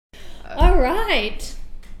All right.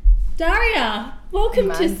 Darja,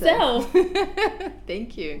 welcome to Self.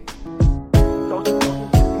 Thank you.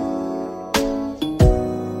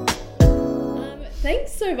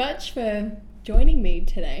 Thanks so much for joining me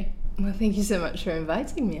today. Well, thank you so much for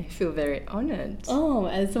inviting me. I feel very honoured. Oh,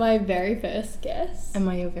 as my very first guest. Am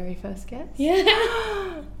I your very first guest?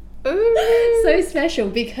 Yeah. Ooh. So special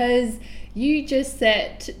because you just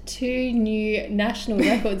set 2 new national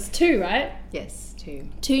records. 2, right? Yes, 2.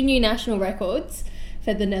 2 new national records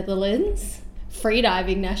for the Netherlands.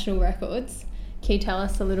 Freediving national records. Can you tell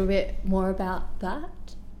us a little bit more about that?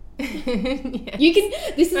 Yes. You can.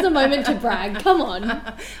 This is a moment to brag. Come on.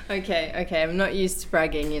 Okay. I'm not used to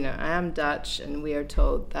bragging. You know, I am Dutch, and we are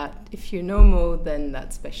told that if you're normal, then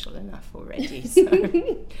that's special enough already.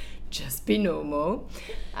 So just be normal.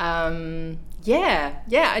 Yeah.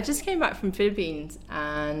 I just came back from Philippines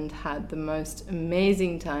and had the most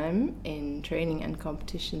amazing time in training and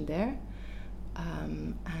competition there.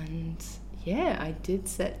 And yeah, I did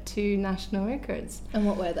set 2 national records. And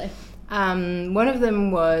what were they? One of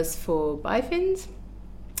them was for bifins,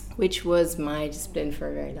 which was my discipline for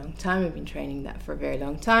a very long time. I've been training that for a very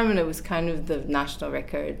long time, and it was kind of the national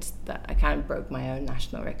record that I kind of broke my own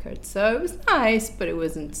national record. So it was nice, but it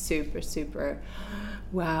wasn't super,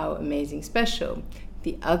 wow, amazing, special.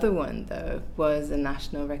 The other one, though, was a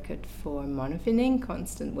national record for monofinning,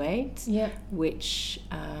 constant weight, which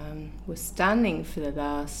was standing for the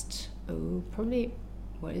last, probably,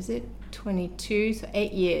 22, so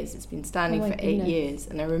 8 years. It's been standing for 8 years.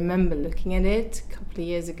 And I remember looking at it a couple of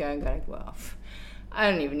years ago and going, well, I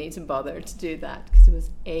don't even need to bother to do that, because it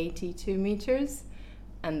was 82 meters,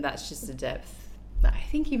 and that's just a depth that I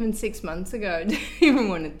think even 6 months ago I didn't even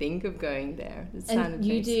want to think of going there. It sounded and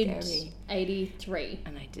you did scary. 83.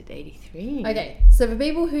 And I did 83. Okay, so for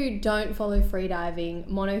people who don't follow freediving,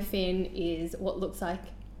 monofin is what looks like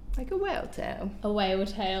a whale tail. A whale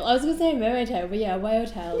tail. I was going to say a mermaid tail, but yeah, a whale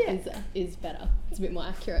tail is better. It's a bit more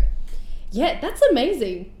accurate. Yeah, that's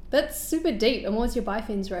amazing. That's super deep. And what was your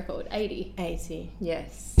bifins record? 80? 80,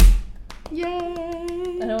 yes. Yay!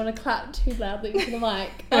 I don't want to clap too loudly into the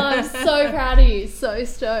mic. Oh, I'm so proud of you. So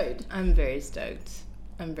stoked. I'm very stoked.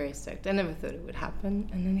 I never thought it would happen,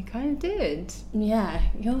 and then it kind of did. Yeah,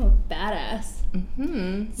 you're badass.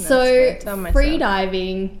 Mm-hmm. So,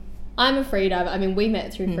 freediving... I'm a freediver. I mean, we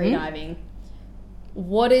met through freediving.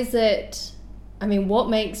 What is it... what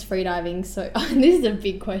makes freediving so... this is a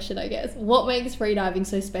big question, I guess. What makes freediving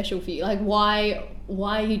so special for you? Like, why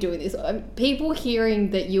are you doing this? People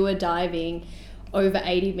hearing that you are diving over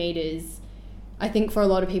 80 meters, I think for a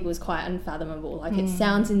lot of people is quite unfathomable. Like, it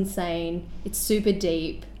sounds insane. It's super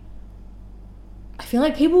deep. I feel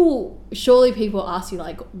like surely people ask you,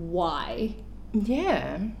 like, why?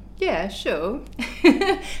 Yeah, sure.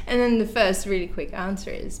 And then the first really quick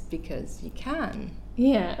answer is because you can.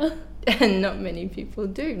 Yeah. And not many people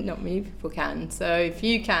do. Not many people can. So if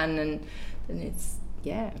you can, then it's,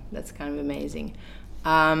 that's kind of amazing.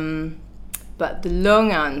 But the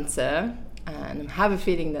long answer, and I have a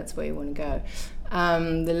feeling that's where you want to go.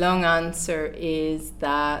 The long answer is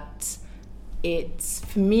that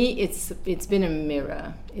for me, it's been a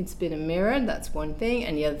mirror. It's been a mirror, that's one thing.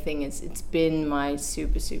 And the other thing is it's been my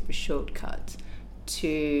super shortcut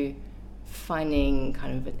to finding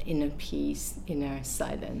kind of an inner peace, inner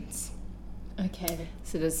silence. Okay.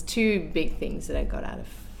 So there's 2 big things that I got out of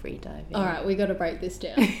freediving. All right, we got to break this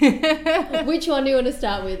down. Which one do you want to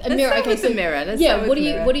start with? Let's start with the mirror.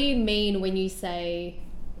 What do you mean when you say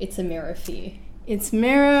it's a mirror for you? It's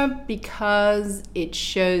mirror because it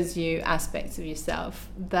shows you aspects of yourself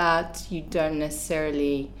that you don't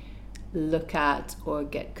necessarily look at or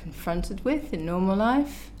get confronted with in normal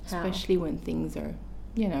life, especially when things are,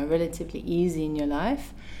 relatively easy in your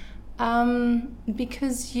life.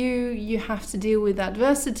 Because you have to deal with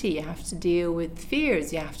adversity, you have to deal with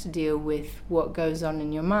fears, you have to deal with what goes on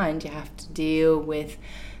in your mind, you have to deal with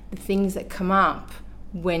the things that come up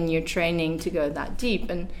when you're training to go that deep.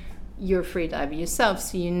 And you're a freediver yourself,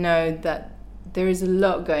 so you know that there is a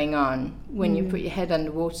lot going on when you put your head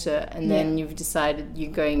underwater and then you've decided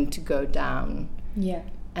you're going to go down. Yeah.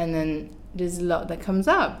 And then there's a lot that comes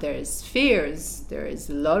up. There's fears. There is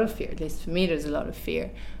a lot of fear. At least for me, there's a lot of fear.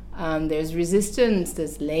 There's resistance.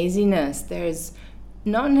 There's laziness. There's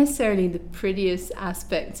not necessarily the prettiest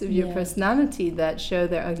aspects of your personality that show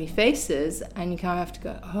their ugly faces. And you kind of have to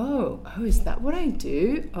go, oh, is that what I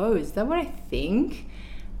do? Oh, is that what I think?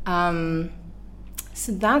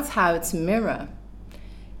 So that's how it's a mirror.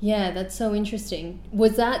 Yeah, that's so interesting.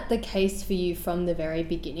 Was that the case for you from the very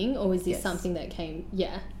beginning, or was this Yes. something that came...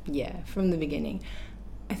 Yeah, from the beginning.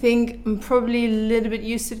 I think I'm probably a little bit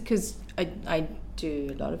used to it because I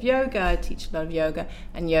do a lot of yoga, I teach a lot of yoga,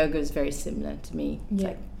 and yoga is very similar to me. It's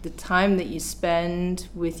like the time that you spend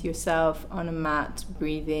with yourself on a mat,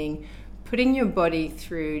 breathing, putting your body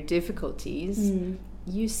through difficulties,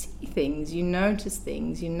 you see things, you notice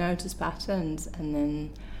patterns, and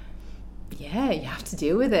then you have to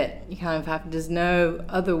deal with it. You kind of have, there's no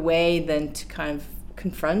other way than to kind of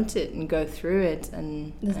confront it and go through it,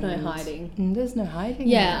 and there's no hiding. There's no hiding.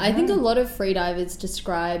 Yeah, I think a lot of freedivers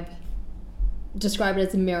describe it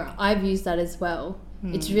as a mirror. I've used that as well.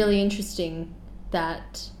 It's really interesting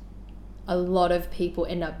that a lot of people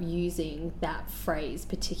end up using that phrase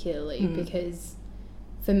particularly because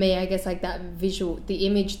for me, I guess like that visual, the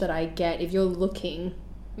image that I get, if you're looking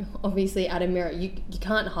obviously at a mirror, you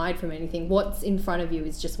can't hide from anything. What's in front of you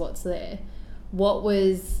is just what's there. What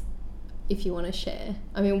was, if you want to share,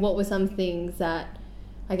 I mean, what were some things that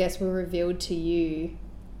I guess were revealed to you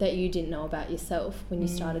that you didn't know about yourself when you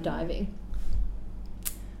started diving?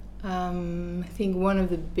 I think one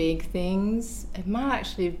of the big things, it might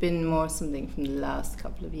actually have been more something from the last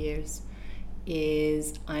couple of years,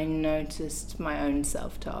 is I noticed my own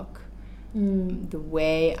self-talk. The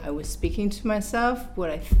way I was speaking to myself,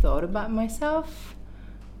 what I thought about myself,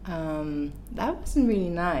 that wasn't really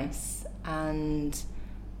nice. And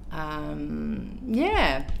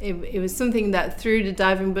it was something that through the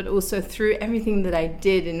diving, but also through everything that I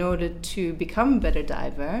did in order to become a better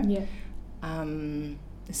diver,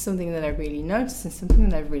 it's something that I really noticed and something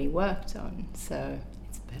that I've really worked on. So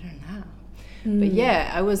it's better now. But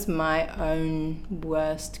I was my own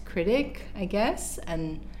worst critic, I guess.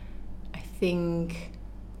 And I think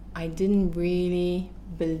I didn't really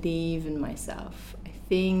believe in myself. I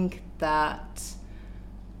think that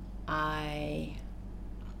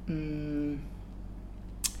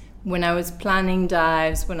when I was planning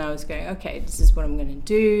dives, when I was going, okay, this is what I'm going to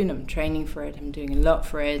do, and I'm training for it, I'm doing a lot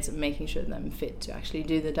for it, I'm making sure that I'm fit to actually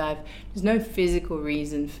do the dive. There's no physical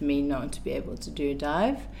reason for me not to be able to do a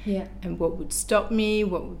dive. Yeah. And what would stop me,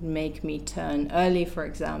 what would make me turn early, for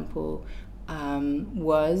example,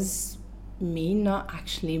 was me not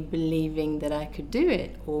actually believing that I could do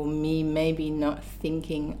it, or me maybe not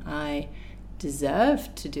thinking I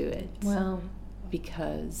deserved to do it. Wow.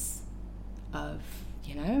 Because of,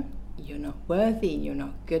 you're not worthy, you're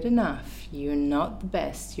not good enough, you're not the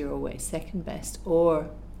best, you're always second best, or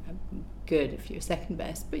good if you're second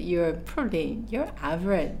best, but you're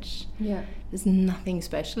average. Yeah. There's nothing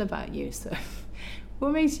special about you, so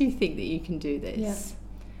what makes you think that you can do this?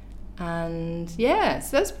 Yeah. And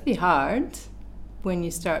so that's pretty hard when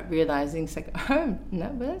you start realizing it's like, oh, no,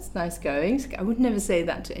 but that's nice going. Like, I would never say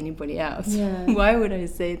that to anybody else. Yeah. Why would I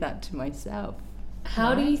say that to myself?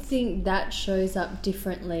 How do you think that shows up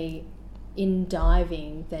differently in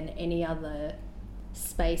diving than any other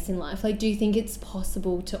space in life? Like, do you think it's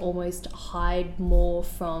possible to almost hide more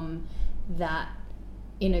from that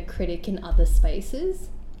inner critic in other spaces?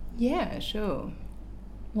 Yeah, sure.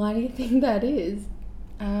 Why do you think that is?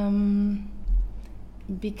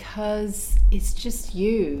 Because it's just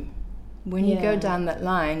you. When you go down that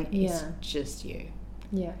line, it's just you.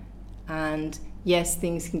 Yeah. And yes,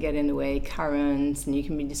 things can get in the way, currents, and you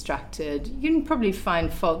can be distracted. You can probably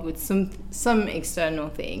find fault with some external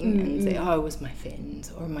thing and say, oh, it was my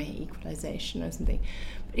fins or my equalization or something.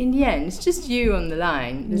 But in the end, it's just you on the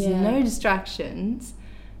line. There's no distractions.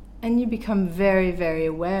 And you become very, very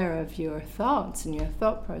aware of your thoughts and your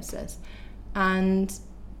thought process. And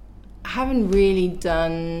I haven't really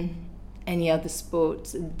done any other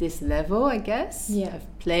sports at this level, I guess. Yeah.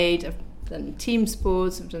 I've done team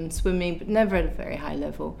sports, I've done swimming, but never at a very high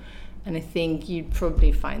level. And I think you'd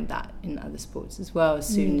probably find that in other sports as well, as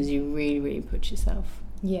soon as you really, really put yourself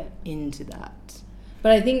into that.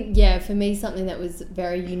 But I think, for me, something that was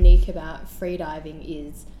very unique about freediving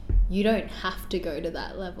is you don't have to go to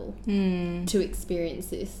that level to experience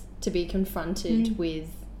this, to be confronted with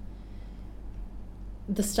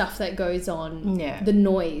the stuff that goes on, the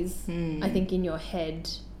noise, I think, in your head,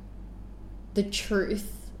 the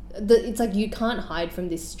truth. It's like you can't hide from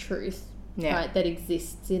this truth, right, that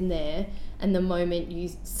exists in there. And the moment you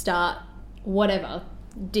start, whatever,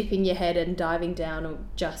 dipping your head and diving down or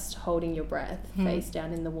just holding your breath face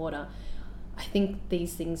down in the water, I think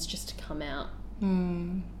these things just come out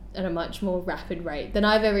at a much more rapid rate than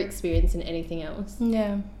I've ever experienced in anything else.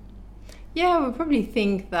 Yeah, we probably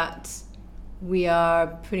think that we are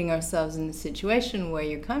putting ourselves in a situation where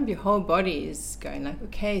your whole body is going like,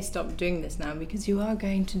 okay, stop doing this now because you are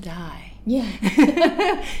going to die. Yeah.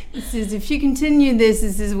 This is, if you continue this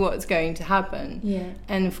is what's going to happen. Yeah.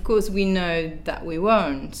 And of course we know that we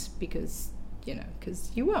won't because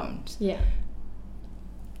you won't. Yeah.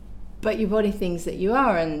 but your body thinks that you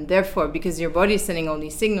are, and therefore, because your body is sending all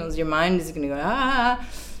these signals, your mind is going to go,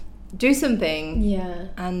 do something. Yeah.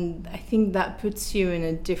 And I think that puts you in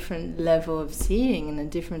a different level of seeing and a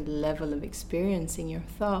different level of experiencing your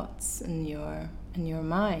thoughts and your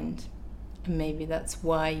mind. And maybe that's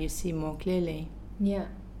why you see more clearly. Yeah.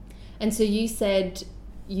 And so you said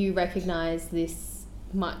you recognize this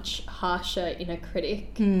much harsher inner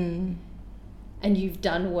critic, and you've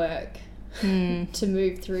done work to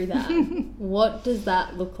move through that. What does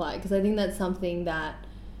that look like? Because I think that's something that,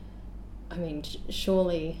 I mean,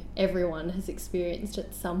 surely everyone has experienced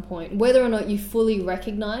at some point. Whether or not you fully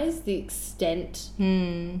recognize the extent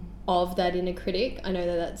of that inner critic, I know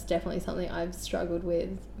that that's definitely something I've struggled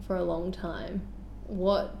with for a long time.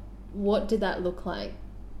 What did that look like,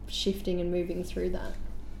 shifting and moving through that?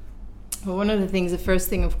 Well, one of the things, the first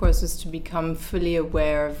thing, of course, was to become fully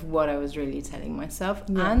aware of what I was really telling myself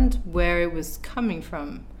and where it was coming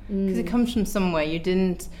from. Because it comes from somewhere. You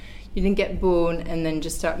didn't get born and then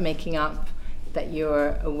just start making up that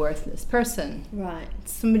you're a worthless person. Right.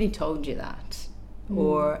 Somebody told you that,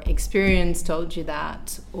 or experience told you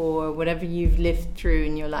that, or whatever you've lived through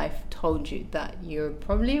in your life told you that you're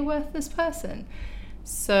probably a worthless person.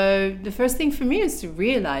 So the first thing for me is to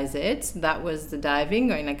realize it. That was the diving,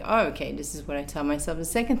 going like, oh, okay, this is what I tell myself. The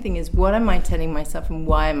second thing is, what am I telling myself and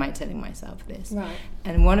why am I telling myself this? Right.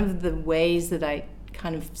 And one of the ways that I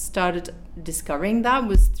kind of started discovering that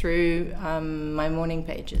was through my morning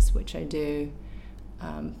pages, which I do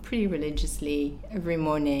pretty religiously. Every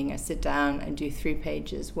morning I sit down, I do 3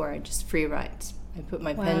 pages where I just free write. I put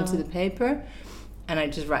my pen to the paper and I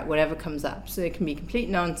just write whatever comes up. So it can be complete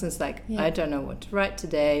nonsense, like, I don't know what to write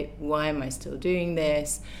today. Why am I still doing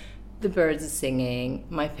this? The birds are singing.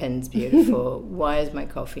 My pen's beautiful. Why is my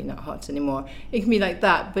coffee not hot anymore? It can be like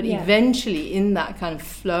that. But eventually, in that kind of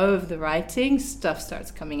flow of the writing, stuff starts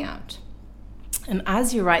coming out. And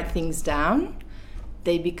as you write things down,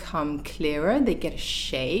 they become clearer. They get a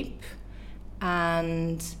shape.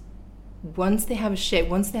 And once they have a shape,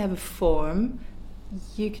 once they have a form,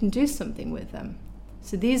 you can do something with them.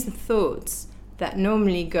 So these are thoughts that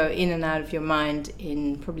normally go in and out of your mind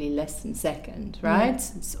in probably less than a second, right?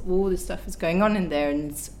 It's all this stuff is going on in there, and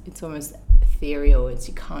it's almost ethereal.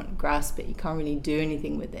 You can't grasp it. You can't really do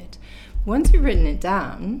anything with it. Once you've written it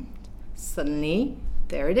down, suddenly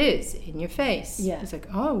there it is in your face. Yeah. It's like,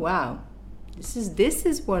 oh wow, this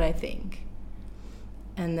is what I think.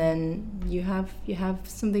 And then you have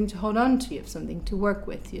something to hold on to. You have something to work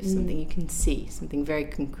with. You have something you can see, something very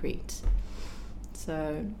concrete.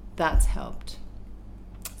 So that's helped.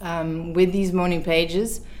 With these morning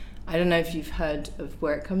pages, I don't know if you've heard of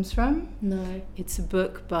where it comes from. No. It's a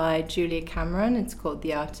book by Julia Cameron. It's called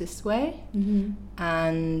The Artist's Way.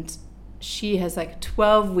 And she has like a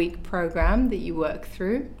 12-week program that you work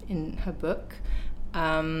through in her book,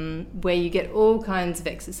 where you get all kinds of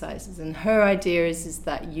exercises. And her idea is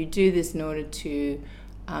that you do this in order to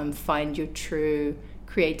find your true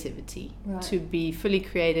creativity, to be fully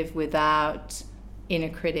creative without inner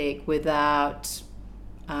critic, without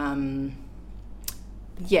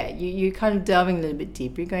you're kind of delving a little bit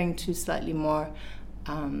deeper. You're going to slightly more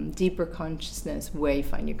deeper consciousness where you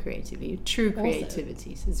find your creativity, your true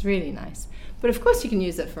creativity. So it's really nice. But of course you can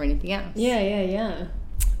use that for anything else. Yeah.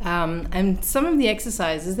 And some of the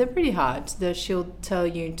exercises, they're pretty hard. She'll tell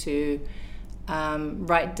you to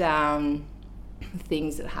write down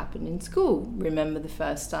things that happened in school. Remember the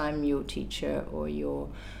first time your teacher or your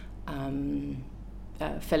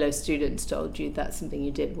fellow students told you that something you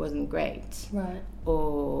did wasn't great. Right.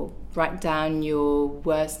 Or write down your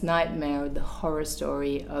worst nightmare or the horror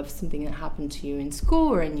story of something that happened to you in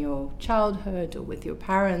school or in your childhood or with your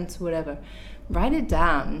parents, whatever. Write it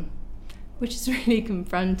down, which is really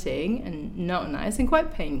confronting and not nice and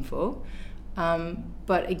quite painful.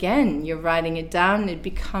 But again, you're writing it down, it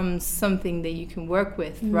becomes something that you can work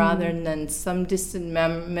with rather than some distant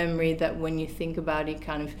memory that when you think about it,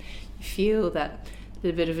 kind of you feel that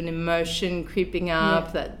little bit of an emotion creeping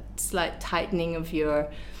up, that slight tightening of your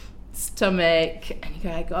stomach, and you go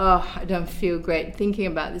like, oh, I don't feel great thinking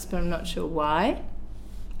about this, but I'm not sure why.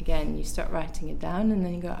 Again, you start writing it down, and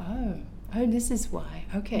then you go, oh, this is why.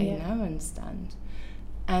 Okay, now I understand.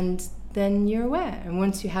 And then you're aware. And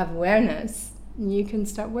once you have awareness, you can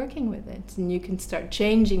start working with it, and you can start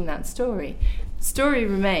changing that story. The story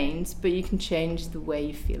remains, but you can change the way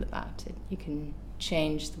you feel about it. You can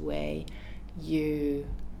change the way you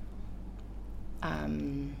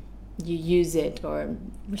use it or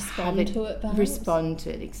respond to it, perhaps? Respond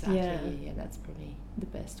to it, exactly. Yeah, that's probably the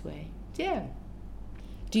best way. Yeah.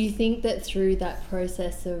 Do you think that through that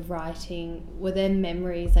process of writing, were there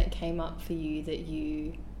memories that came up for you that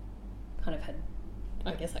you kind of had,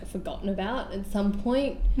 I guess, like forgotten about at some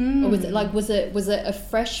point? Or was it like, was it a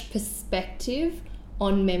fresh perspective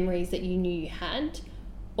on memories that you knew you had?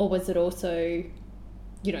 Or was it also,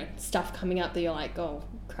 you know, stuff coming up that you're like, oh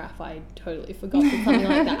crap, I totally forgot that something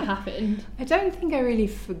like that happened? I don't think I really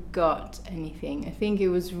forgot anything. I think it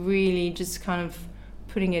was really just kind of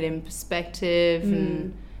putting it in perspective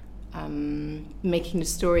and making the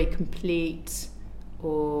story complete,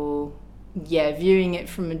 or viewing it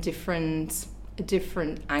from a different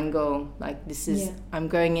angle. Like, this is I'm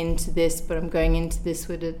going into this, but I'm going into this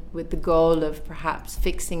with the goal of perhaps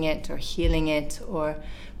fixing it or healing it, or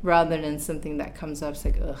rather than something that comes up, it's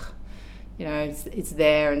like, ugh, you know, it's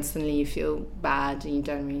there and suddenly you feel bad and you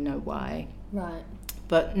don't really know why. Right.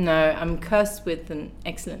 But no, I'm cursed with an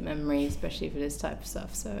excellent memory, especially for this type of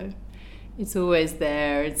stuff. So it's always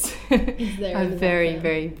there. It's there. I have very,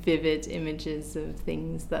 very vivid images of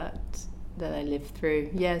things that I lived through.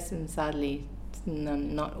 Yes, and sadly,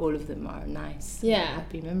 not all of them are nice,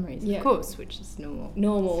 happy memories, of course, which is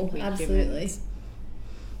normal. Absolutely.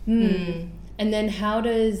 And then how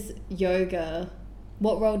does yoga,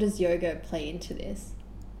 what role does yoga play into this?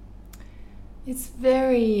 It's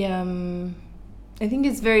very, I think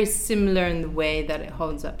it's very similar in the way that it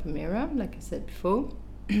holds up a mirror, like I said before.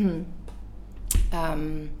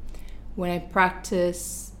 When I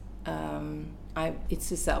practice,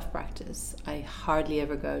 it's a self-practice. I hardly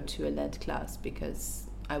ever go to a led class because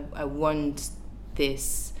I want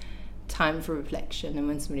this time for reflection, and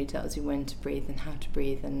when somebody tells you when to breathe and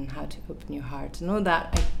how to open your heart and all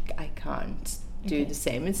that, I can't do the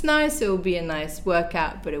same. It's nice, it will be a nice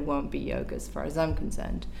workout, but it won't be yoga as far as I'm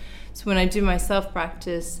concerned. So when I do my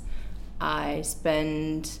self-practice, I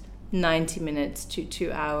spend 90 minutes to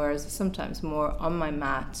 2 hours, sometimes more, on my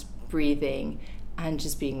mat, breathing and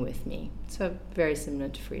just being with me. So very similar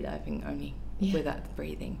to freediving, only without the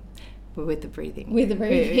breathing. But with the breathing. With the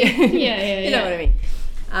breathing. You know what I mean?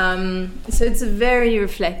 So it's a very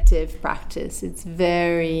reflective practice. It's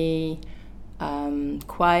very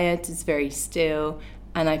quiet, it's very still,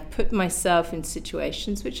 and I put myself in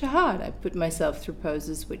situations which are hard. I put myself through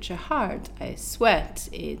poses which are hard. I sweat,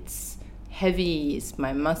 it's heavy,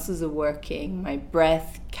 my muscles are working, my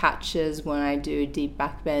breath catches when I do deep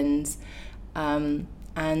back bends, and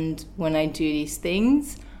when I do these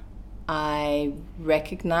things, I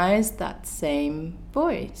recognize that same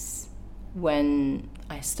voice. When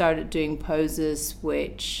I started doing poses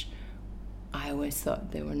which I always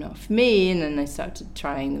thought they were not for me, and then I started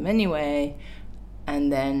trying them anyway,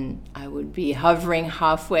 and then I would be hovering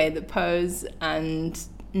halfway the pose and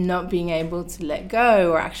not being able to let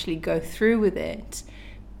go or actually go through with it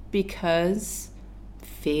because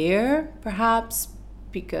fear, perhaps,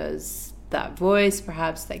 because that voice,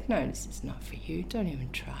 perhaps, like, no, this is not for you, don't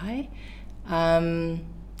even try,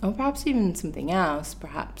 or perhaps even something else,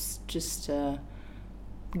 perhaps just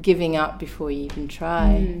giving up before you even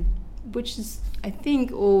try, which is, I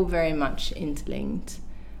think, all very much interlinked.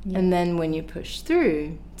 And then when you push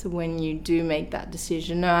through, so when you do make that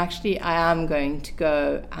decision, no, actually I am going to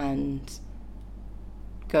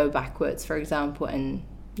go backwards, for example, and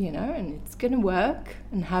and it's going to work,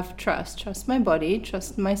 and have trust my body,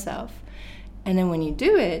 trust myself. And then when you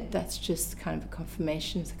do it, that's just kind of a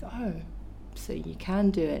confirmation. It's like, oh, so you can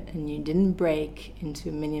do it, and you didn't break into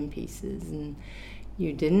a million pieces, and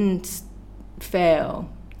you didn't fail,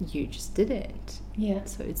 you just did it. Yeah.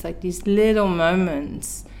 So it's like these little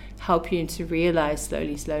moments help you to realize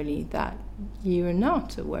slowly that you are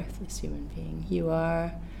not a worthless human being. You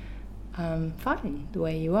are fine the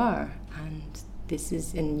way you are, and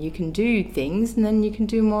you can do things, and then you can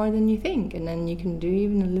do more than you think, and then you can do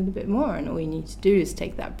even a little bit more, and all you need to do is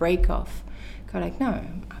take that break off. Go like, no,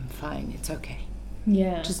 I'm fine, it's okay.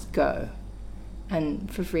 Yeah. Just go.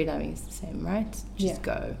 And for freediving, it's the same, right? Just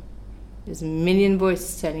go. There's a million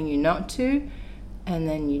voices telling you not to, and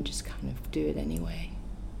then you just kind of do it anyway.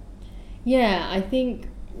 Yeah, I think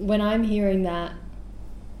when I'm hearing that,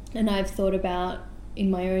 and I've thought about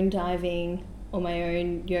in my own diving or my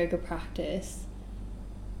own yoga practice,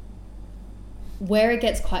 where it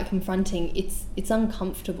gets quite confronting, it's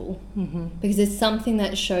uncomfortable, because there's something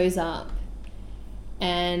that shows up,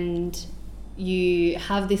 and you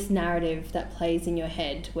have this narrative that plays in your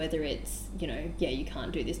head, whether it's, you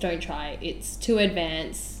can't do this, don't try, it's too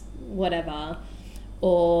advanced, whatever,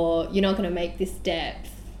 or you're not going to make this depth,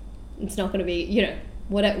 it's not going to be,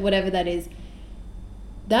 whatever that is.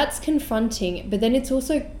 That's confronting, but then it's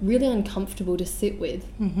also really uncomfortable to sit with,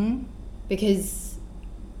 because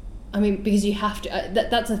you have to,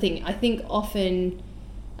 that's the thing. I think often,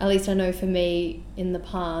 at least I know for me in the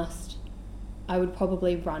past, I would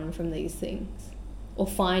probably run from these things, or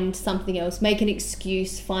find something else, make an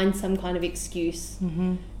excuse, find some kind of excuse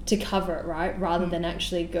to cover it, right? Rather than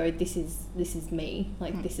actually go, this is me,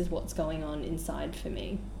 like this is what's going on inside for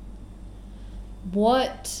me.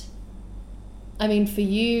 I mean, for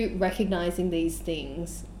you, recognizing these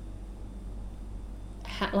things,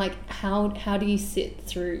 how do you sit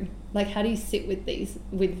through, like, how do you sit with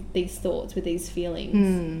these thoughts, with these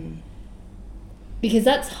feelings? Because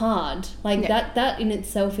that's hard. Like, that in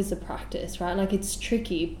itself is a practice, right? Like, it's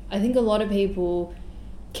tricky. I think a lot of people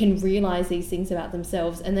can realize these things about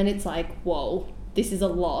themselves, and then it's like, whoa, this is a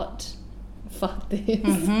lot. Fuck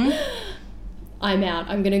this. I'm out.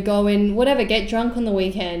 I'm going to go and whatever, get drunk on the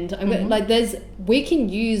weekend. I'm gonna, we can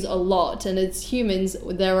use a lot, and as humans,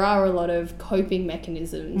 there are a lot of coping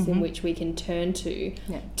mechanisms in which we can turn to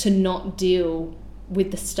not deal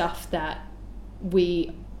with the stuff that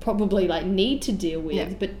we probably like need to deal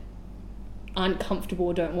with, but aren't comfortable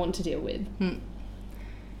or don't want to deal with.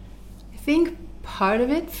 I think part of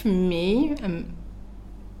it for me,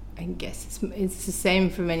 I guess it's the same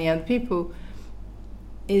for many other people,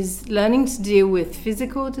 is learning to deal with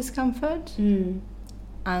physical discomfort.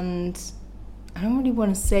 And I don't really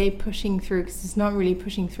want to say pushing through, because it's not really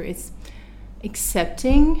pushing through, it's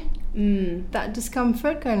accepting that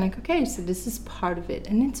discomfort, going like, okay, so this is part of it,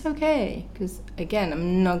 and it's okay, because again,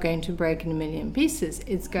 I'm not going to break in a million pieces.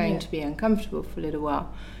 It's going to be uncomfortable for a little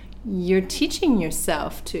while. You're teaching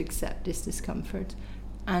yourself to accept this discomfort,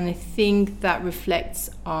 and I think that reflects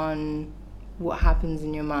on what happens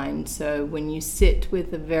in your mind. So when you sit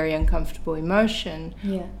with a very uncomfortable emotion,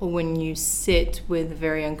 or when you sit with a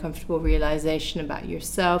very uncomfortable realization about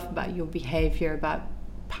yourself, about your behavior, about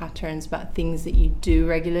patterns, about things that you do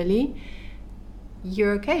regularly,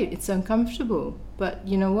 you're okay. It's uncomfortable, but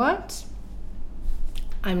you know what?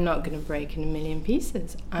 I'm not going to break in a million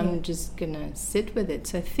pieces. I'm just going to sit with it.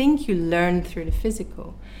 So I think you learn through the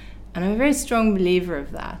physical, and I'm a very strong believer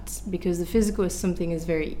of that, because the physical is something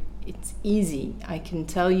it's easy. I can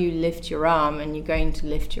tell you lift your arm, and you're going to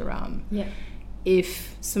lift your arm.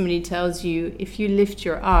 If somebody tells you if you lift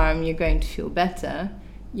your arm you're going to feel better,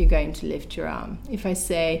 you're going to lift your arm. If I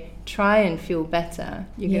say try and feel better,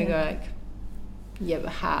 you're going to go like, yeah,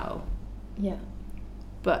 but how?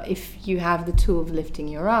 But if you have the tool of lifting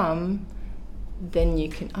your arm, then you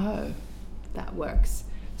can, that works.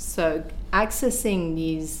 So accessing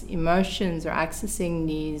these emotions or accessing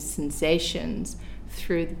these sensations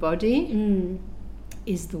through the body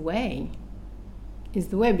is the way,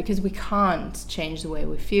 because we can't change the way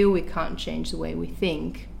we feel, we can't change the way we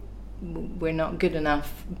think. We're not good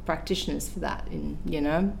enough practitioners for that, in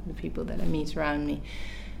the people that I meet around me.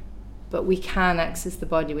 But we can access the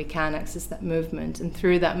body, we can access that movement, and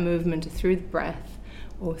through that movement, or through the breath,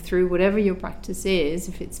 or through whatever your practice is,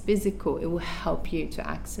 if it's physical, it will help you to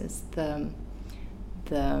access the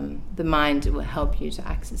mind, it will help you to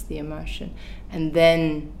access the emotion, and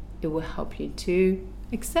then it will help you to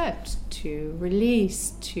accept, to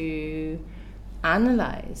release, to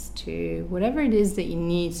analyze, to whatever it is that you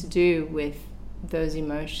need to do with those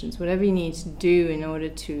emotions, whatever you need to do in order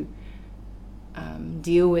to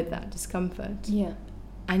deal with that discomfort.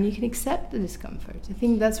 And you can accept the discomfort. I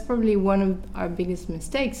think that's probably one of our biggest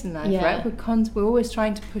mistakes in life, right? We're always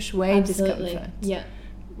trying to push away discomfort.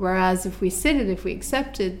 Whereas if we sit it, if we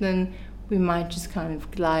accept it, then we might just kind of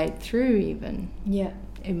glide through even.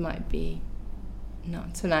 It might be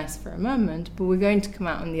not so nice for a moment, but we're going to come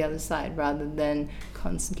out on the other side, rather than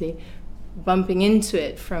constantly bumping into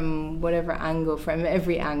it from whatever angle, from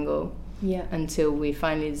every angle, until we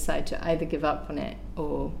finally decide to either give up on it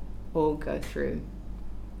or go through.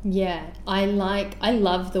 I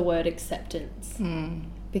love the word acceptance,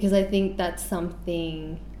 because I think that's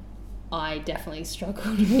something I definitely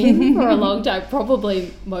struggled with for a long time.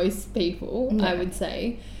 Probably most people, I would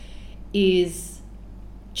say, is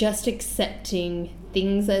just accepting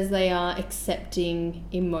things as they are, accepting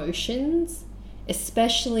emotions,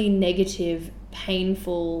 especially negative,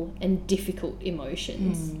 painful, and difficult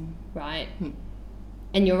emotions, right?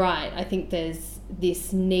 And you're right. I think there's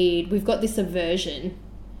this need, we've got this aversion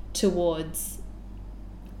towards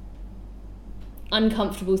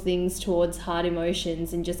uncomfortable things, towards hard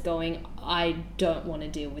emotions, and just going, I don't want to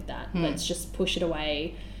deal with that. Let's just push it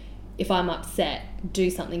away. If I'm upset, do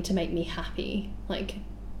something to make me happy. Like,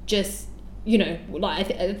 just,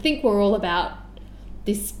 like I think we're all about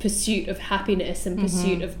this pursuit of happiness and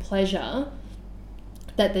pursuit of pleasure,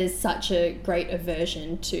 that there's such a great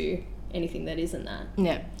aversion to anything that isn't that.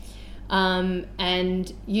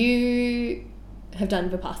 And you have done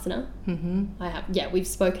Vipassana. I have. We've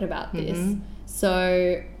spoken about this.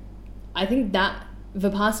 So I think that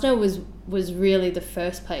Vipassana was really the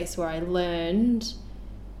first place where I learned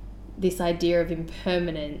this idea of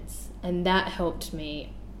impermanence, and that helped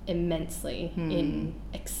me immensely in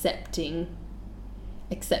accepting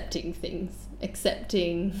things,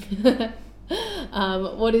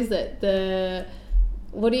 what is it,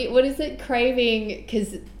 what is it, craving,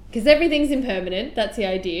 because everything's impermanent, that's the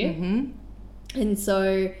idea. And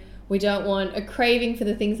so we don't want a craving for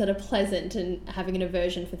the things that are pleasant and having an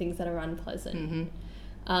aversion for things that are unpleasant.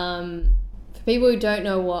 For people who don't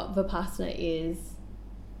know what Vipassana is,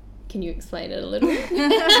 can you explain it a little?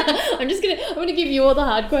 I'm gonna give you all the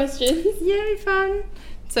hard questions. Yay, fun.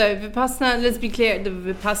 So Vipassana, let's be clear, the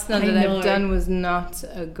Vipassana I've done was not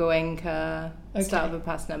a Goenka style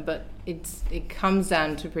Vipassana, but it comes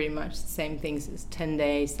down to pretty much the same things as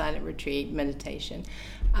 10-day silent retreat, meditation.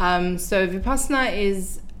 So Vipassana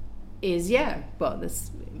is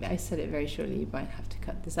I said it very shortly, you might have to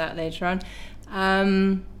cut this out later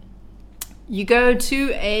on. You go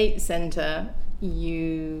to a center,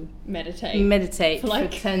 you meditate for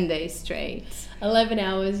 10 days straight. 11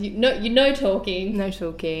 hours, no talking. No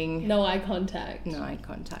talking. No eye contact.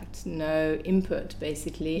 No input,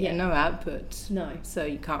 basically, and no output. No. So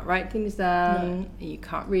you can't write things down, you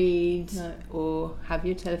can't read, or have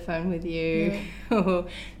your telephone with you. No.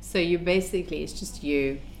 So you basically, it's just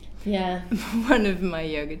you. Yeah. One of my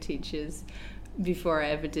yoga teachers, before I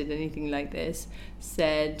ever did anything like this,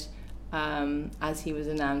 said, as he was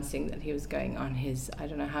announcing that he was going on his, I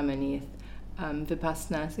don't know how many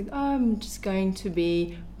Vipassana, I said, I'm just going to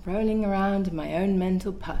be rolling around in my own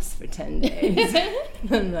mental pus for 10 days.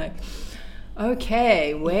 I'm like,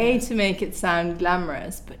 okay, way to make it sound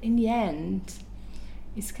glamorous, but in the end,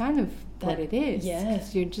 it's kind of what it is.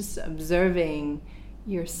 Yes. You're just observing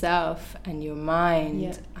yourself and your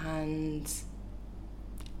mind and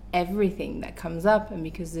everything that comes up, and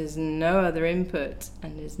because there's no other input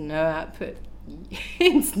and there's no output,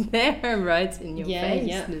 it's there right in your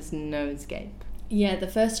face. There's no escape. The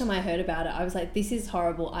first time I heard about it, I was like, this is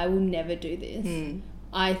horrible, I will never do this.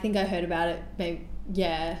 I think I heard about it maybe,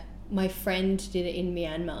 my friend did it in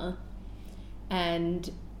Myanmar,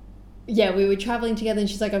 and we were traveling together, and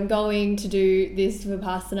she's like, I'm going to do this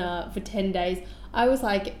Vipassana for 10 days. I was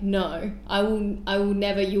like, no, I will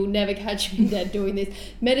never, you'll never catch me dead doing this.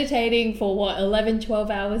 Meditating for 11,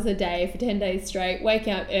 12 hours a day for 10 days straight,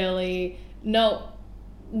 waking up early, no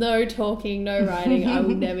talking, no writing, I will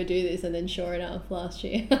never do this. And then sure enough, last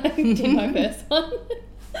year I did my first one.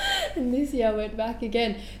 And this year I went back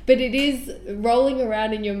again. But it is rolling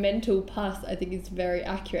around in your mental pus, I think it's very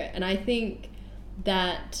accurate. And I think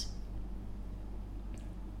that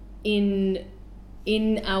in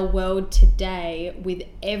our world today, with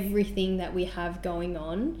everything that we have going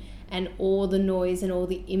on and all the noise and all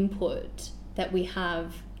the input that we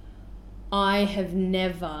have, I have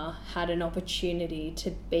never had an opportunity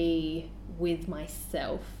to be with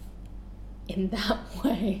myself in that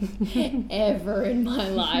way ever in my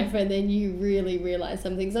life. And then you really realize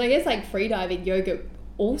some things. And I guess like freediving, yoga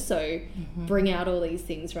also bring out all these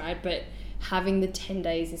things, right? But having the 10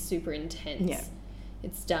 days is super intense.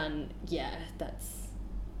 It's done,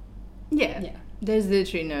 there's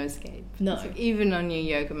literally no escape. No. Like, even on your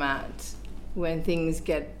yoga mat, when things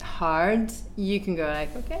get hard, you can go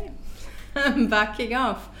like, okay, I'm backing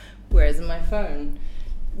off. Where's my phone?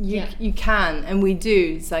 You can, and we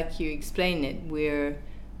do. It's like you explain it. We're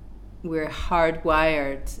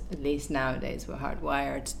hardwired, at least nowadays, we're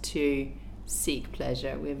hardwired to seek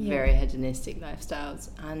pleasure. We have very hedonistic lifestyles,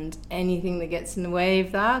 and anything that gets in the way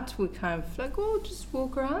of that, we kind of like, well, just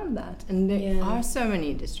walk around that. And there are so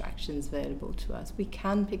many distractions available to us. We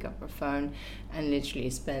can pick up our phone and literally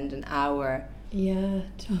spend an hour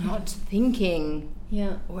not thinking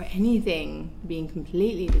or anything, being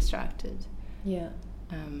completely distracted.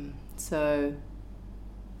 So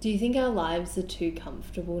do you think our lives are too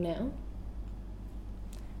comfortable now?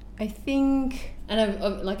 I think, and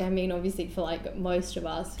obviously for like most of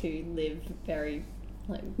us who live very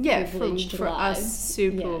privileged for lives, us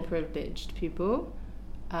super privileged people,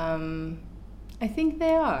 I think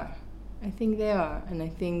they are, and I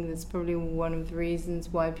think that's probably one of the reasons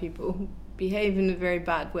why people behave in very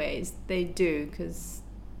bad ways. They do, because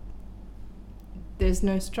there's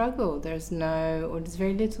no struggle, there's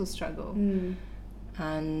very little struggle,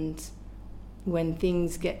 and when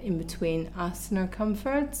things get in between us and our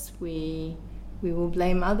comforts, we will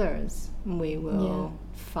blame others. We will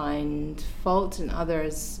find fault in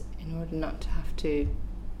others in order not to have to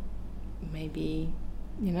maybe,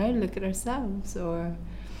 look at ourselves, or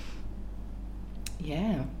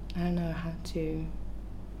I don't know how to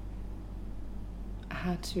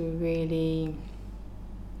really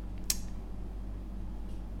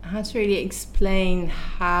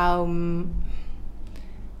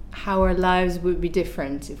how our lives would be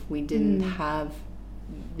different if we didn't have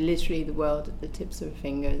literally the world at the tips of our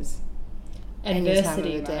fingers.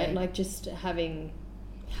 Adversity, right? Like just having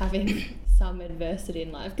some adversity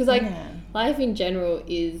in life, because like life in general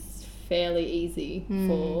is fairly easy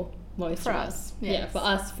for most of us. Yes. Yeah, for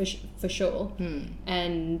us for sure.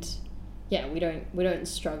 And yeah, we don't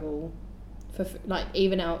struggle for like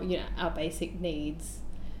even our basic needs.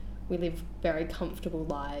 We live very comfortable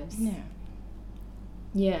lives.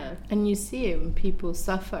 Yeah. And you see it when people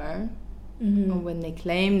suffer, or when they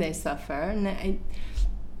claim they suffer. And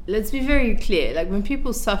let's be very clear. Like when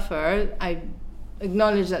people suffer, I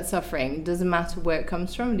acknowledge that suffering. It doesn't matter where it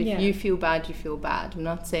comes from. If you feel bad, you feel bad. I'm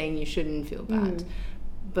not saying you shouldn't feel bad.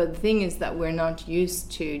 But the thing is that we're not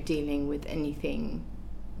used to dealing with anything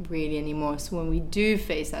really anymore. So when we do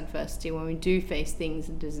face adversity, when we do face things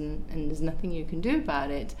and there's nothing you can do about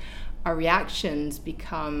it, our reactions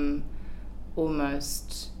become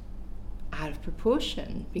almost out of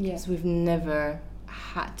proportion, because we've never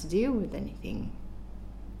had to deal with anything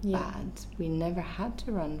bad. We never had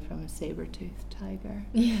to run from a saber-toothed tiger.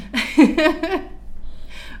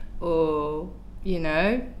 Or,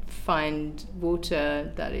 find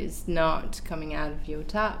water that is not coming out of your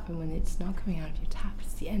tap, and when it's not coming out of your tap,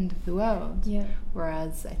 it's the end of the world.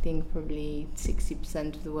 Whereas I think probably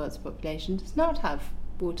 60% of the world's population does not have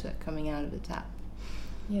water coming out of the tap.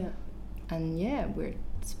 And we're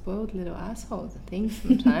spoiled little assholes, I think,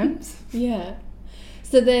 sometimes.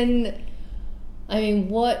 So then, I mean,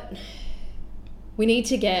 we need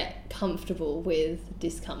to get comfortable with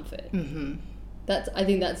discomfort. I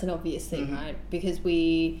think that's an obvious thing, right? Because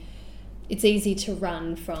it's easy to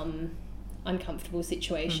run from uncomfortable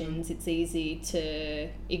situations. It's easy to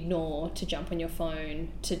ignore, to jump on your phone,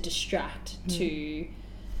 to distract, to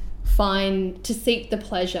seek the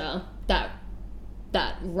pleasure, that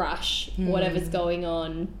rush, whatever's going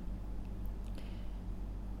on,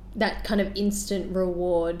 that kind of instant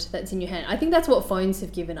reward that's in your hand. I think that's what phones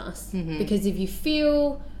have given us. Because if you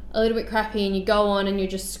feel a little bit crappy and you go on and you're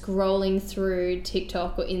just scrolling through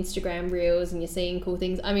TikTok or Instagram reels and you're seeing cool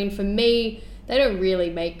things, I mean, for me, they don't really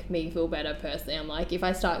make me feel better personally. I'm like, if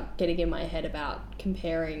I start getting in my head about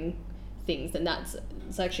comparing things, then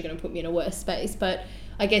it's actually going to put me in a worse space. But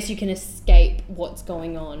I guess you can escape what's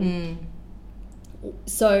going on.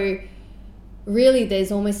 So really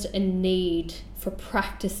there's almost a need for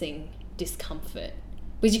practicing discomfort,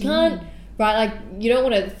 because you can't, right? Like you don't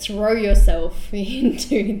want to throw yourself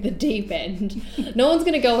into the deep end. No one's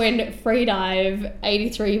going to go in free dive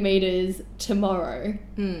 83 meters tomorrow.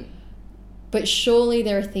 But surely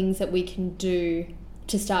there are things that we can do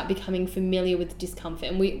to start becoming familiar with discomfort.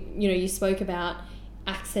 And you spoke about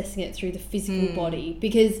accessing it through the physical body,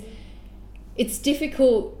 because it's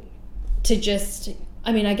difficult to just,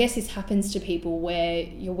 I mean, I guess this happens to people where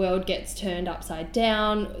your world gets turned upside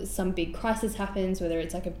down, some big crisis happens, whether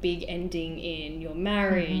it's like a big ending in your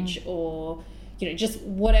marriage or, just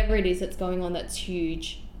whatever it is that's going on that's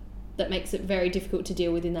huge, that makes it very difficult to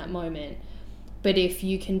deal with in that moment. But if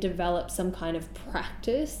you can develop some kind of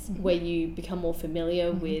practice where you become more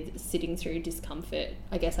familiar with sitting through discomfort,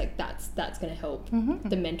 I guess like that's going to help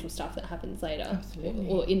the mental stuff that happens later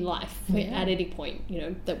or in life at any point,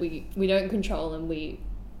 that we don't control and we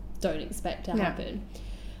don't expect to happen.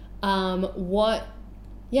 What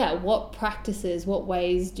practices, what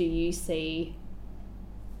ways do you see,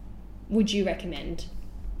 would you recommend,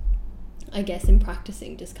 I guess, in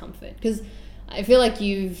practicing discomfort? Because I feel like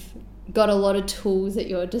you've got a lot of tools at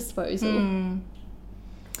your disposal. A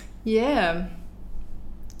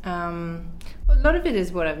lot of it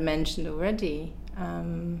is what I've mentioned already.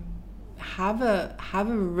 Have a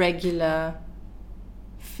regular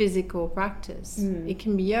physical practice. It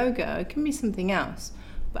can be yoga, it can be something else.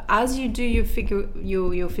 But as you do your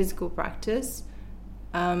physical practice,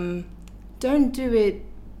 don't do it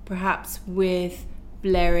perhaps with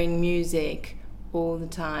blaring music all the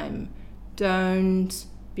time. Don't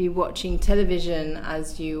be watching television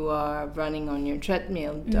as you are running on your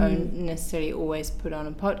treadmill. Don't necessarily always put on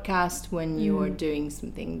a podcast when you are doing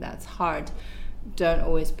something that's hard. Don't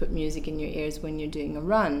always put music in your ears when you're doing a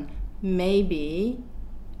run. Maybe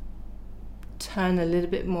turn a little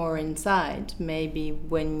bit more inside. Maybe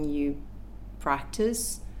when you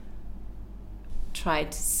practice, try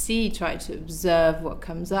to observe what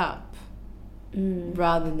comes up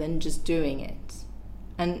rather than just doing it.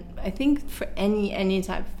 And I think for any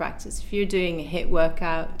type of practice, if you're doing a HIIT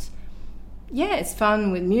workout, it's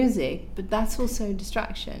fun with music, but that's also a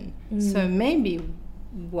distraction. So maybe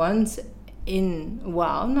once in a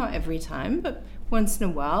while, not every time, but once in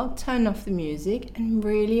a while, turn off the music and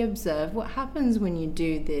really observe what happens when you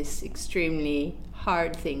do this extremely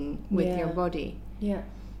hard thing with your body. Yeah.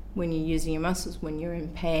 When you're using your muscles, when you're in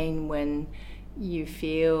pain, when you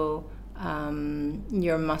feel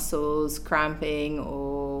your muscles cramping,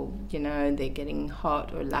 or they're getting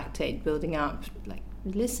hot, or lactate building up, like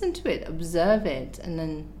listen to it, observe it, and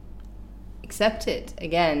then accept it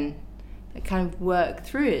again, like kind of work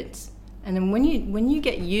through it. And then when you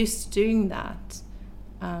get used to doing that,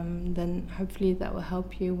 then hopefully that will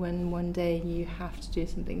help you when one day you have to do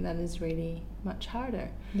something that is really much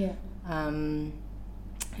harder. Yeah.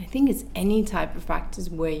 I think it's any type of practice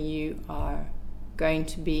where you are going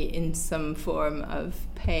to be in some form of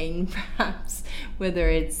pain, perhaps, whether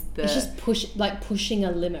it's just pushing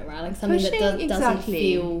a limit, right? Like something that doesn't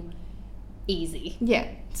feel easy. Yeah.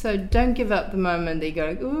 So don't give up the moment that you go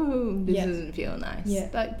like, ooh, this doesn't feel nice. Yeah.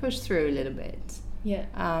 Like push through a little bit. Yeah.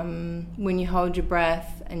 When you hold your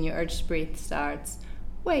breath and your urge to breathe starts,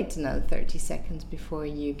 wait another 30 seconds before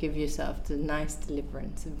you give yourself the nice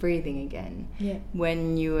deliverance of breathing again. Yeah.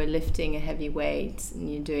 When you are lifting a heavy weight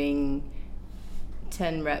and you're doing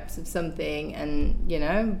 10 reps of something,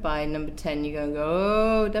 and by number 10 you're going to go,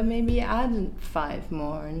 oh, then maybe add 5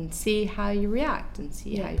 more and see how you react and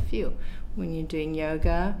see how you feel. When you're doing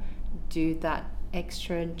yoga, do that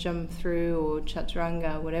extra jump through or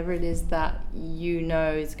chaturanga, whatever it is that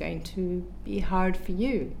is going to be hard for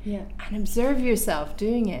you. Yeah. And observe yourself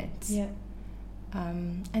doing it. Yeah.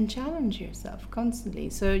 And challenge yourself constantly.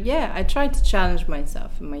 So I try to challenge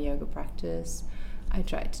myself in my yoga practice. I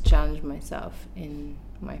try to challenge myself in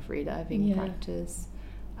my freediving practice.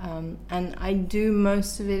 And I do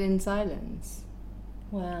most of it in silence.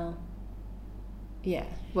 Wow. Yeah.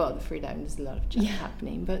 Well, the freediving, there's a lot of chat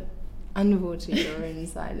happening, but underwater you're in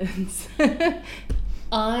silence.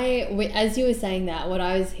 As you were saying that, what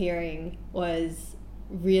I was hearing was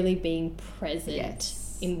really being present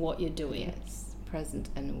in what you're doing. Yes, present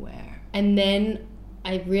and aware. And then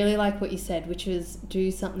I really like what you said, which was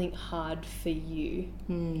do something hard for you.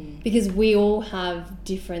 Because we all have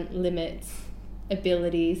different limits,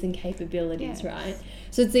 abilities and capabilities, right?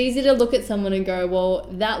 So it's easy to look at someone and go, well,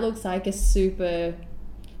 that looks like a super,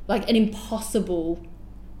 like an impossible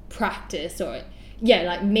practice, or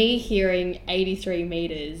like me hearing 83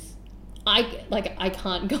 meters, I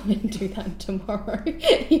can't go and do that tomorrow.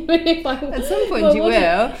 Even if at some point you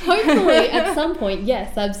will. Hopefully at some point,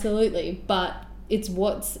 yes, absolutely. But it's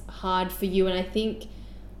what's hard for you. And I think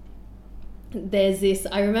there's this,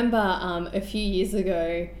 I remember a few years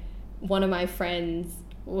ago, one of my friends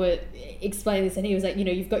would explain this, and he was like,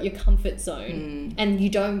 you've got your comfort zone and you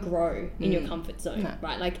don't grow in your comfort zone,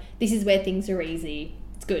 right? Like this is where things are easy.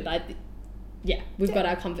 It's good. Like, we've got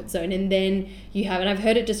our comfort zone. And then you have, and I've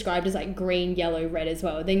heard it described as like green, yellow, red as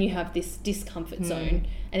well. Then you have this discomfort zone,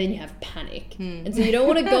 and then you have panic. And so you don't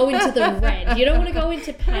want to go into the red. You don't want to go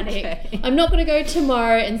into panic. Okay. I'm not going to go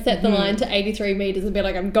tomorrow and set the line to 83 meters and be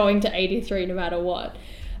like, I'm going to 83 no matter what.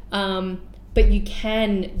 But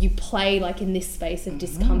you play like in this space of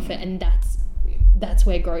discomfort, and that's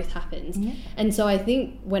where growth happens. And so I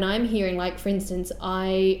think when I'm hearing, like, for instance,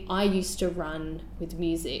 I used to run with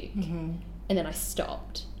music and then I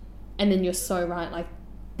stopped. And then you're so right, like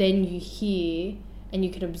then you hear and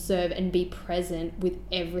you can observe and be present with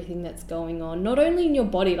everything that's going on, not only in your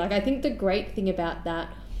body. Like I think the great thing about that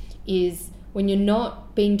is when you're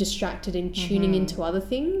not being distracted and tuning into other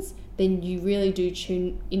things, then you really do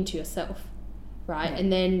tune into yourself, right?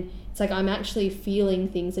 And then it's like I'm actually feeling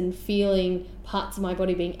things and feeling parts of my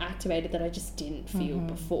body being activated that I just didn't feel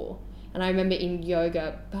before. And I remember in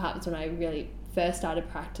yoga, perhaps when I really first started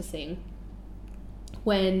practicing,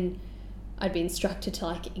 when I'd be instructed to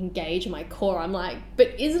like engage my core, I'm like,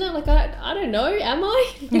 but isn't it like, I don't know, am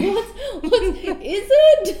I? What is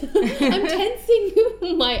it? I'm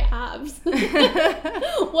tensing my abs.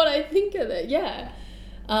 What I think of it,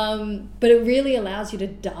 but it really allows you to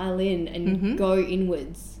dial in and go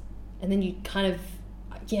inwards. And then you kind of,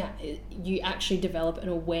 you actually develop an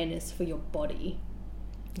awareness for your body.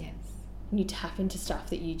 Yes. And you tap into stuff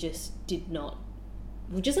that you just did not,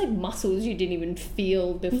 just like muscles you didn't even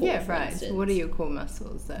feel before. Yeah, right. So what are your core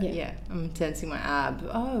muscles? I'm tensing my ab.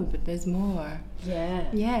 Oh, but there's more. Yeah.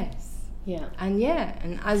 Yes. Yeah.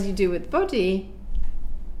 And as you do with the body,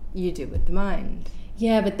 you do with the mind.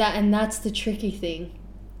 Yeah, but that's the tricky thing.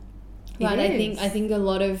 Right. I think a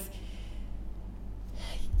lot of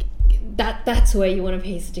that's where you want to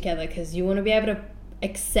piece it together, because you want to be able to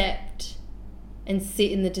accept and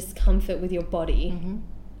sit in the discomfort with your body.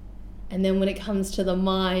 And then when it comes to the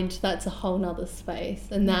mind, that's a whole nother space.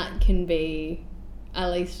 And that can be,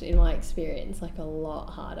 at least in my experience, like a lot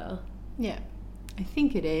harder. Yeah, I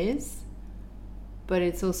think it is. but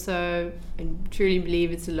it's also, I truly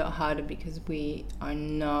believe it's a lot harder because we are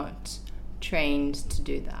not trained to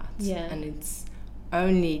do that. Yeah. And it's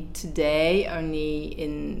only today,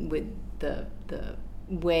 with the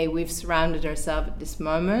way we've surrounded ourselves at this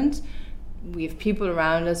moment, we have people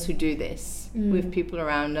around us who do this. We have people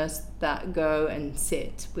around us that go and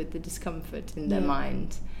sit with the discomfort in their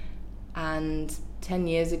mind. And 10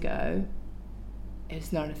 years ago, it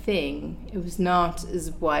was not a thing. It was not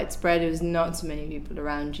as widespread. There was not so many people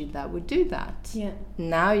around you that would do that. Yeah.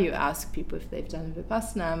 Now you ask people if they've done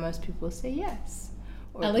Vipassana, most people will say yes.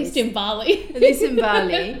 Or at least in Bali. At least in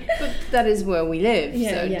Bali. But that is where we live. Yeah,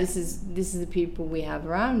 so yeah. this is the people we have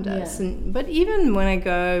around us. Yeah. But even when I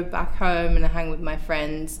go back home and I hang with my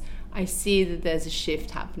friends, I see that there's a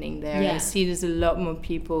shift happening there. Yeah. I see there's a lot more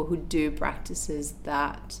people who do practices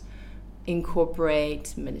that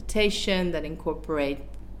incorporate meditation, that incorporate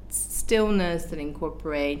stillness, that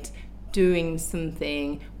incorporate doing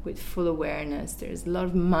something with full awareness. There's a lot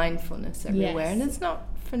of mindfulness everywhere, and it's not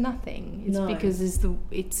for nothing. It's because it's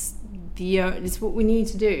what we need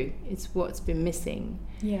to do. It's what's been missing.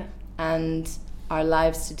 Yeah. And our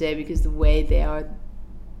lives today, because the way they are,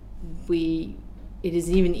 it is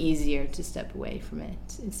even easier to step away from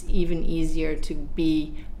it. It's even easier to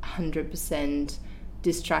be 100%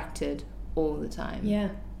 distracted all the time.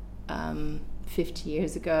 Yeah. 50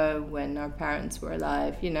 years ago, when our parents were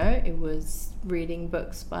alive, it was reading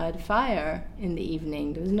books by the fire in the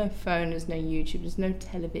evening. There was no phone, there was no YouTube, there was no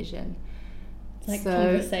television.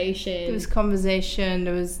 Conversation. There was conversation.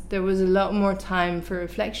 There was a lot more time for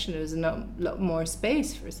reflection. There was a lot more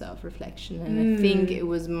space for self-reflection, and I think it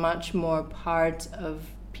was much more part of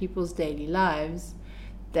people's daily lives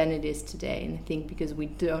than it is today. And I think because we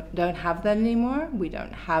don't have that anymore, we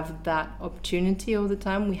don't have that opportunity all the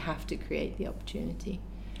time, we have to create the opportunity.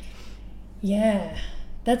 Yeah.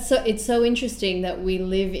 It's so interesting that we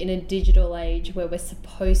live in a digital age where we're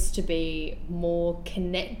supposed to be more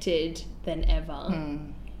connected than ever.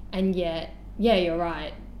 And yet, yeah, you're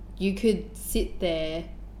right. You could sit there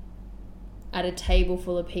at a table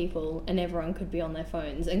full of people and everyone could be on their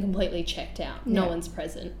phones and completely checked out. No one's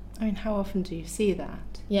present. I mean, how often do you see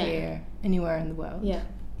that here, anywhere in the world? Yeah.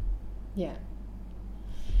 Yeah.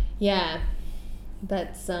 Yeah.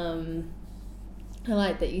 That's, I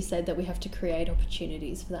like that you said that we have to create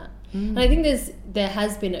opportunities for that. And I think there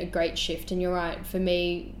has been a great shift, and you're right. For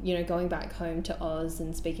me, going back home to Oz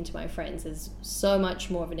and speaking to my friends, there's so much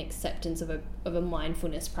more of an acceptance of a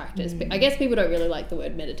mindfulness practice. But I guess people don't really like the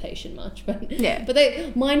word meditation much, but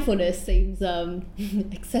mindfulness seems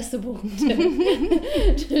accessible to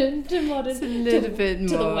modern. It's a little bit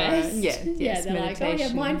to more the West. Yes, they're like, oh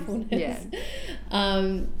yeah, mindfulness.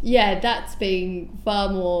 Yeah. That's being far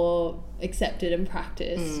more accepted and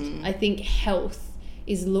practiced. I think health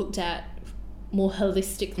is looked at more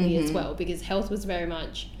holistically as well, because health was very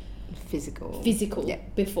much physical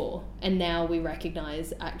before, and now we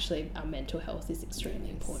recognize actually our mental health is extremely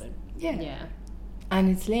important. And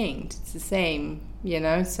it's linked, it's the same,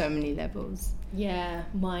 so many levels.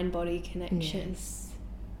 Mind-body connection,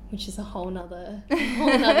 which is a whole nother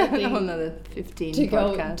thing, a whole nother 15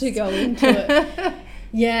 podcasts to go into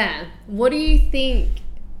it. What do you think?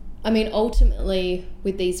 I mean, ultimately,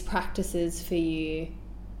 with these practices for you,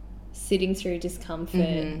 sitting through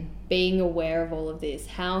discomfort, being aware of all of this,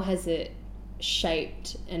 how has it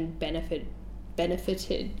shaped and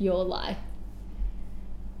benefited your life?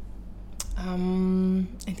 I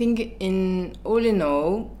think in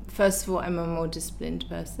all, first of all, I'm a more disciplined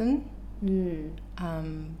person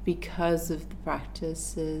because of the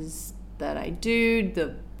practices that I do.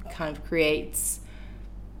 The kind of creates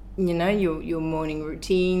your morning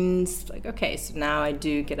routines. Like, okay, so now I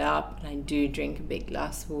do get up and I do drink a big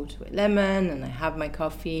glass of water with lemon, and I have my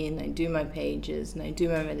coffee, and I do my pages, and I do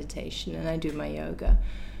my meditation, and I do my yoga.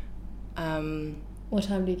 What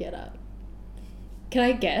time do you get up? Can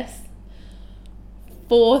I guess?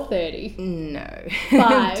 4:30. No.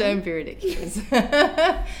 5. Don't be ridiculous.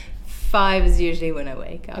 5 is usually when I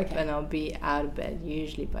wake up, and I'll be out of bed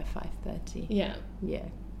usually by 5:30. Yeah.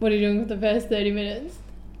 What are you doing for the first 30 minutes?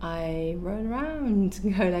 I run around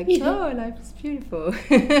and go like, oh, life is beautiful.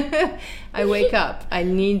 I wake up. I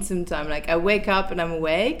need some time. Like, I wake up and I'm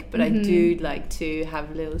awake, but I do like to have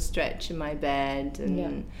a little stretch in my bed.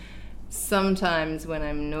 And sometimes when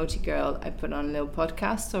I'm a naughty girl, I put on a little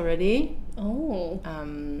podcast already. Oh.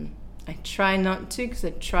 I try not to, because I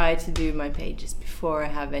try to do my pages before I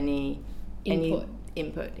have any input.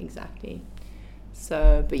 Exactly.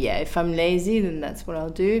 So, but yeah, if I'm lazy, then that's what I'll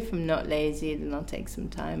do. If I'm not lazy, then I'll take some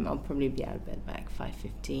time. I'll probably be out of bed by like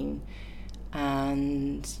 5:15.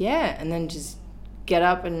 And then just get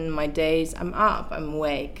up and my days, I'm up, I'm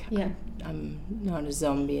awake. Yeah. I'm not a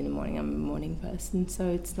zombie in the morning. I'm a morning person, so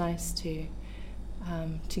it's nice to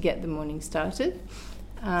get the morning started.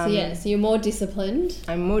 So you're more disciplined.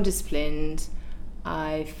 I'm more disciplined.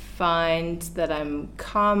 I find that I'm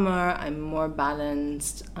calmer, I'm more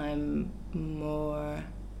balanced, I'm more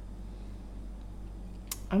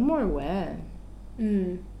aware.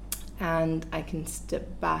 And I can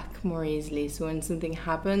step back more easily. So when something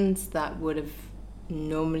happens that would have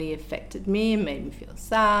normally affected me and made me feel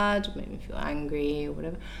sad, made me feel angry or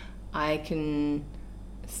whatever, I can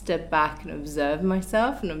step back and observe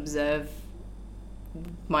myself and observe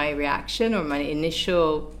my reaction or my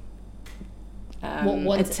initial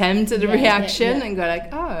attempt at a reaction and go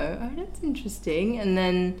like, oh, that's interesting, and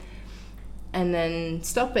then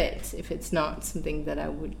stop it if it's not something that I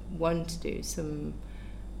would want to do.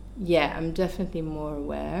 I'm definitely more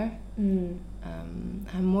aware. I'm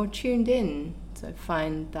more tuned in. So I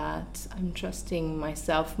find that I'm trusting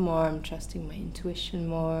myself more, I'm trusting my intuition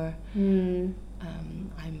more.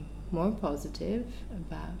 I'm more positive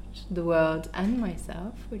about the world and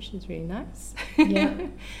myself, which is really nice. Yeah.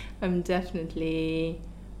 I'm definitely,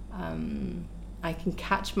 I can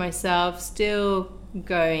catch myself still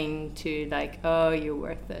going to like, oh, you're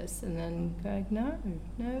worth this, and then go like, no,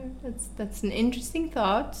 that's an interesting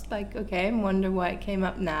thought, like, okay, I wonder why it came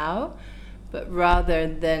up now. But rather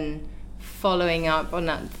than following up on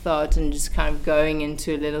that thought and just kind of going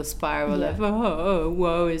into a little spiral of, oh,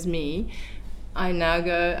 woe is me,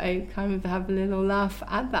 I kind of have a little laugh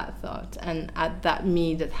at that thought and at that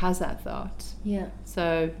me that has that thought. Yeah.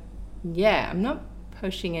 So, I'm not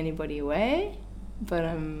pushing anybody away, but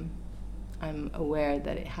I'm aware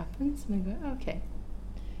that it happens, and I go, okay.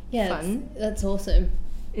 Yeah, fun. That's awesome.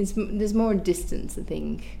 There's more distance, I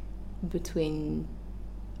think, between.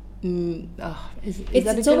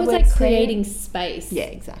 It's almost like creating space. Yeah,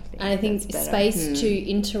 exactly. And I think space to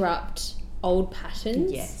interrupt old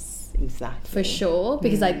patterns. Yes, exactly. For sure,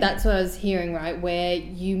 because like that's what I was hearing, right? Where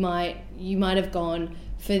you might have gone,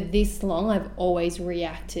 for this long I've always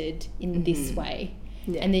reacted in this way,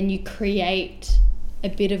 and then you create a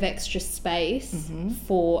bit of extra space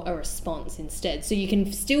for a response instead, so you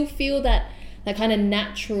can still feel that kind of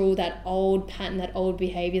natural, that old pattern, that old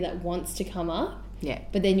behavior that wants to come up. Yeah.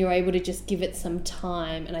 But then you're able to just give it some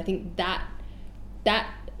time. And I think that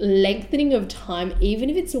lengthening of time, even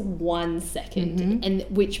if it's 1 second, and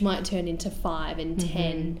which might turn into 5 and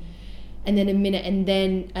 10, and then a minute, and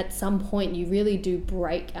then at some point you really do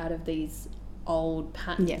break out of these old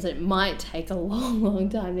patterns. Yeah. It might take a long, long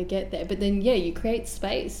time to get there. But then, you create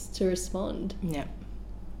space to respond. Yeah.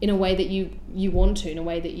 In a way that you want to, in a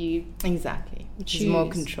way that you Exactly. Which is more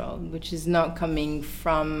controlled, which is not coming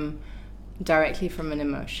directly from an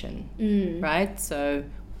emotion, right? So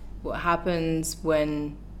what happens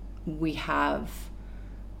when we have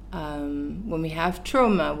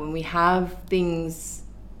trauma, when we have things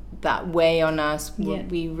that weigh on us,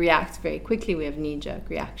 we react very quickly, we have knee-jerk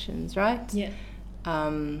reactions, right? Yeah.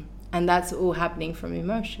 And that's all happening from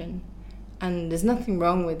emotion, and there's nothing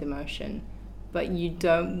wrong with emotion, but you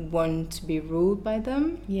don't want to be ruled by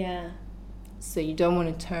them. Yeah. So you don't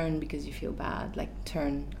want to turn because you feel bad, like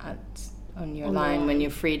turn on your line when you're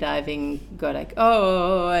free diving, go like,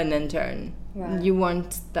 oh, and then turn. Right. You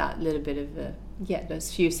want that little bit of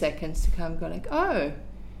those few seconds to come, go like, oh,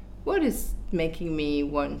 what is making me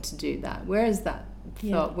want to do that? Where is that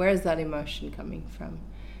thought? Where is that emotion coming from?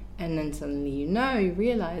 And then suddenly you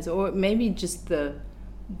realize, or maybe just the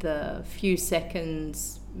few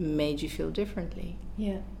seconds made you feel differently.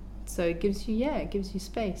 Yeah. So it gives you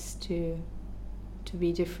space to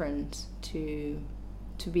be different, to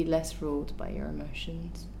be less ruled by your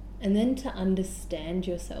emotions. And then to understand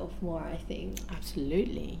yourself more, I think.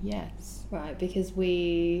 Absolutely, yes. Right, because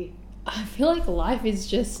I feel like life is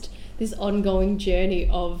just this ongoing journey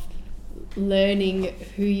of learning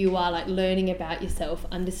who you are, like learning about yourself,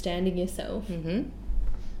 understanding yourself.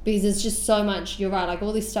 Because there's just so much, you're right, like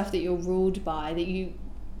all this stuff that you're ruled by that you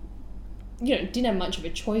didn't have much of a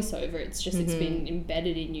choice over. It's just, it's been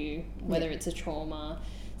embedded in you, whether it's a trauma,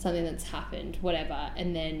 something that's happened, whatever,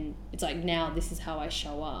 and then it's like, now this is how I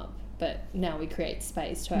show up. But now we create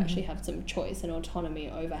space to actually have some choice and autonomy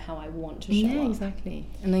over how I want to show up. Yeah, exactly.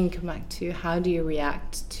 And then you come back to, how do you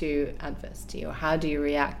react to adversity, or how do you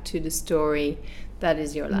react to the story that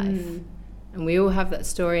is your life? And we all have that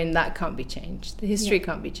story, and that can't be changed. The history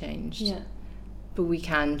can't be changed. Yeah. But we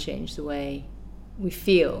can change the way we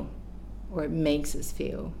feel, or it makes us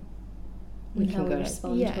feel. We can go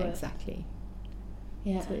respond to it. Yeah, exactly.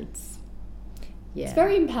 Yeah. So it's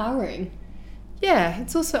very empowering. yeah,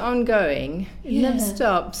 it's also ongoing. It Yeah. never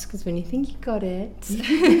stops, because when you think you got it,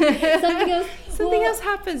 something else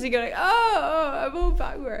happens. You go like, I'm all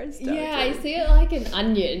backwards. Yeah, I see it like an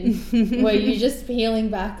onion where you're just peeling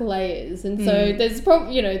back layers, and so there's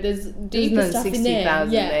probably there's deeper stuff in there.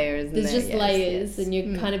 60,000 layers in there's there. just Yes, layers, yes. and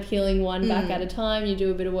you're kind of peeling one back at a time. You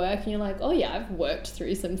do a bit of work, and you're like, oh yeah, I've worked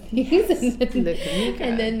through some things, and then, Look at me go.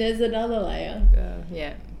 and then there's another layer.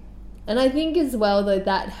 Yeah. And I think as well, though,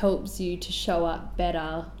 that helps you to show up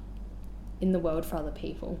better in the world for other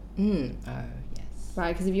people, Oh, yes.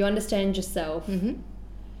 right? Because if you understand yourself. Mm-hmm.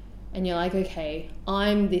 And you're like, okay,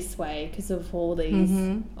 I'm this way because of all these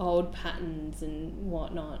old patterns and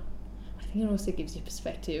whatnot. I think it also gives you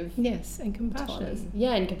perspective. Yes, and compassion.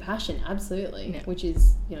 Yeah, and compassion, absolutely. Yeah. Which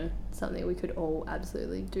is, something we could all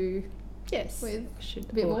absolutely do. Yes, With we should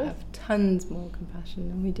a bit all more. have tons more compassion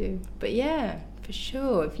than we do. But yeah, for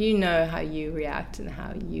sure, if you know how you react and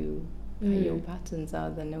how your patterns are,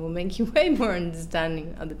 then it will make you way more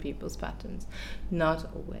understanding other people's patterns. Not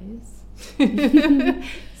always.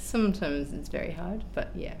 Sometimes it's very hard, but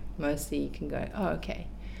yeah, mostly you can go, oh, okay.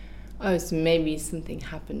 Oh, so maybe something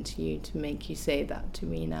happened to you to make you say that to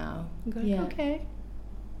me now. And go, okay.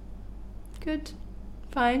 Good.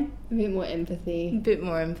 Fine. A bit more A empathy, bit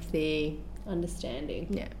more empathy. understanding.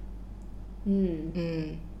 Yeah.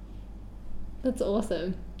 That's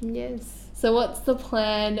awesome. Yes. So what's the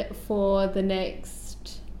plan for the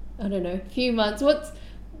next, few months? What's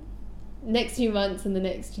next few months and the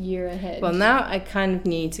next year ahead? Well, now I kind of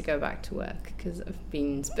need to go back to work, because I've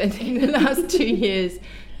been spending the last 2 years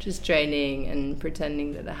just training and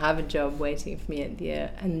pretending that I have a job waiting for me at the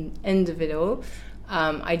end of it all.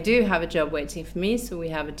 I do have a job waiting for me, so we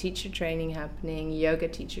have a teacher training happening, yoga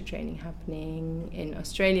teacher training happening in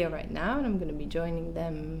Australia right now, and I'm going to be joining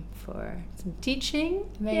them for some teaching.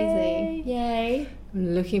 Amazing. Yay.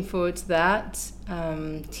 I'm looking forward to that.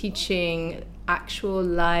 Teaching actual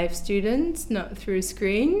live students, not through a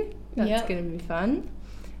screen. That's going to be fun.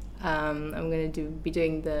 I'm going to be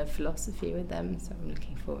doing the philosophy with them, so I'm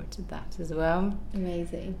looking forward to that as well.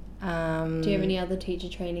 Amazing. Do you have any other teacher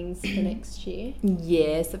trainings for next year?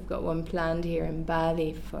 Yes, I've got one planned here in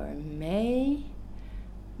Bali for May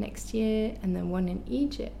next year, and then one in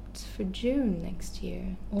Egypt for June next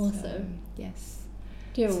year. Awesome. So, yes.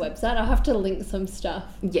 Do you have a website? I'll have to link some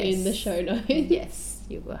stuff in the show notes. Yes,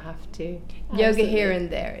 you will have to. Absolutely. Yoga Here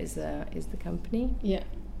and There is the company. Yeah.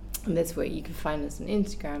 And that's where you can find us on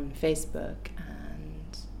Instagram, Facebook,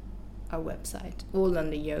 and our website. All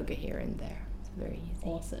under Yoga Here and There. It's very easy.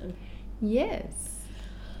 Awesome. Yes.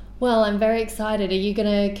 Well, I'm very excited. Are you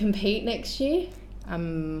going to compete next year?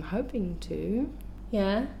 I'm hoping to.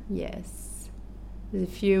 Yeah? Yes. There's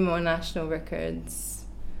a few more national records.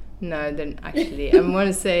 No, then actually, I want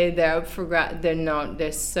to say they're up for they're not.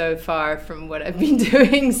 They're so far from what I've been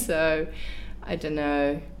doing. So, I don't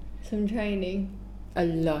know. Some training. A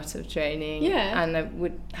lot of training. Yeah. And I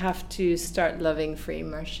would have to start loving free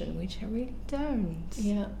immersion, which I really don't.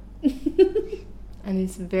 Yeah. And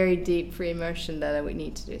it's a very deep free immersion that I would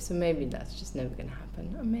need to do. So maybe that's just never going to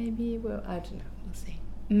happen. Or maybe it will. I don't know. We'll see.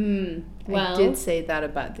 Well, I did say that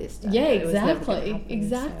about this time. Yeah, it was never gonna exactly. happen,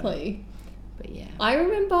 Exactly. So, but yeah. I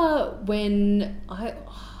remember when I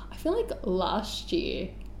feel like last year,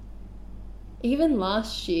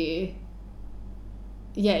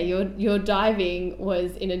 yeah, your diving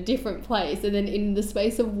was in a different place, and then in the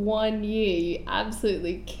space of 1 year, you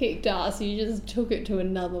absolutely kicked ass. You just took it to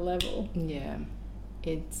another level. Yeah.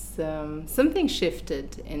 It's something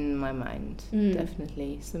shifted in my mind,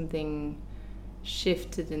 definitely. Something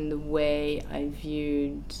shifted in the way I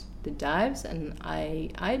viewed the dives, and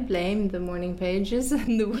I blame the morning pages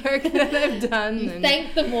and the work that I've done. You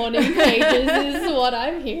thank the morning pages is what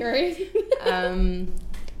I'm hearing.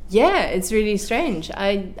 Yeah, it's really strange.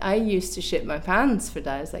 I used to shit my pants for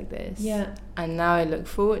dives like this. Yeah. And now I look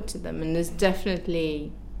forward to them, and there's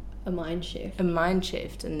definitely a mind shift.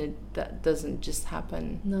 And that doesn't just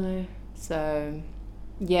happen. No. So,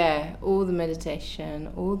 yeah, all the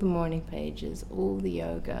meditation, all the morning pages, all the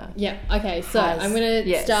yoga. Yeah, okay, so I'm going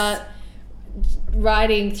to start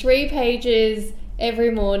writing 3 pages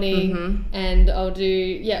every morning, and I'll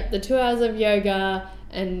do, the 2 hours of yoga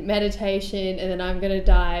and meditation, and then I'm going to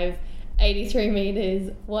dive 83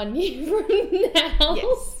 meters 1 year from now.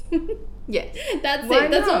 Yes. Yes. That's Why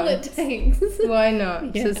it. That's all not? it takes. Why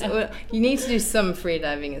not? Yeah. So, you need to do some free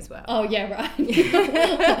diving as well. Oh, yeah, right.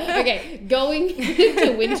 Okay, going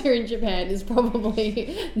to winter in Japan is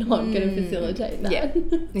probably not going to facilitate that. Yeah.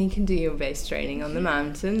 You can do your base training on the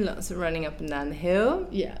mountain, lots of running up and down the hill.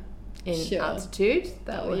 Yeah. In altitude.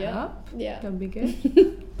 That will help. Yeah. That'll be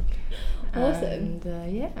good. Awesome.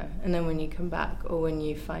 And yeah, and then when you come back or when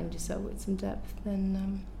you find yourself with some depth,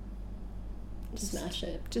 then Just smash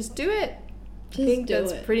it. Just do it. I think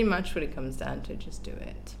that's pretty much what it comes down to. Just do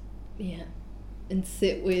it. Yeah. And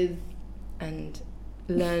sit with. And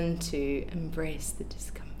learn to embrace the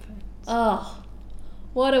discomfort. Oh,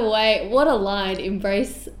 what a way, what a line.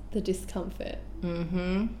 Embrace the discomfort.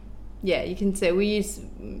 Mm-hmm. Yeah, you can say,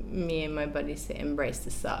 me and my buddies say, embrace the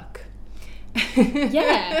suck.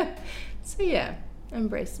 Yeah. So yeah,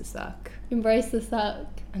 embrace the suck. Embrace the suck.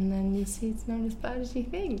 And then you see it's not as bad as you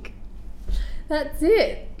think. That's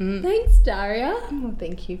it. Thanks, Darja. Well,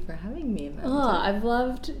 thank you for having me, Amanda. Oh, I've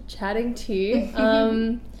loved chatting to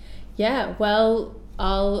you. Yeah, well,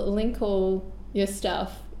 I'll link all your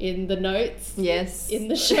stuff in the notes. Yes. In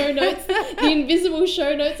the show notes. The invisible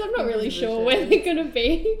show notes. I'm not really sure where they're going to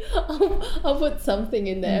be. I'll put something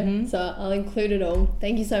in there. So I'll include it all.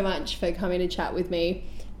 Thank you so much for coming to chat with me.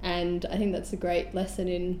 And I think that's a great lesson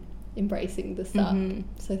in embracing the suck.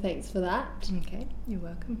 So thanks for that. Okay, you're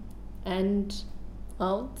welcome. And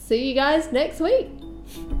I'll see you guys next week.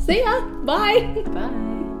 See ya. Bye.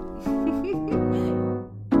 Bye.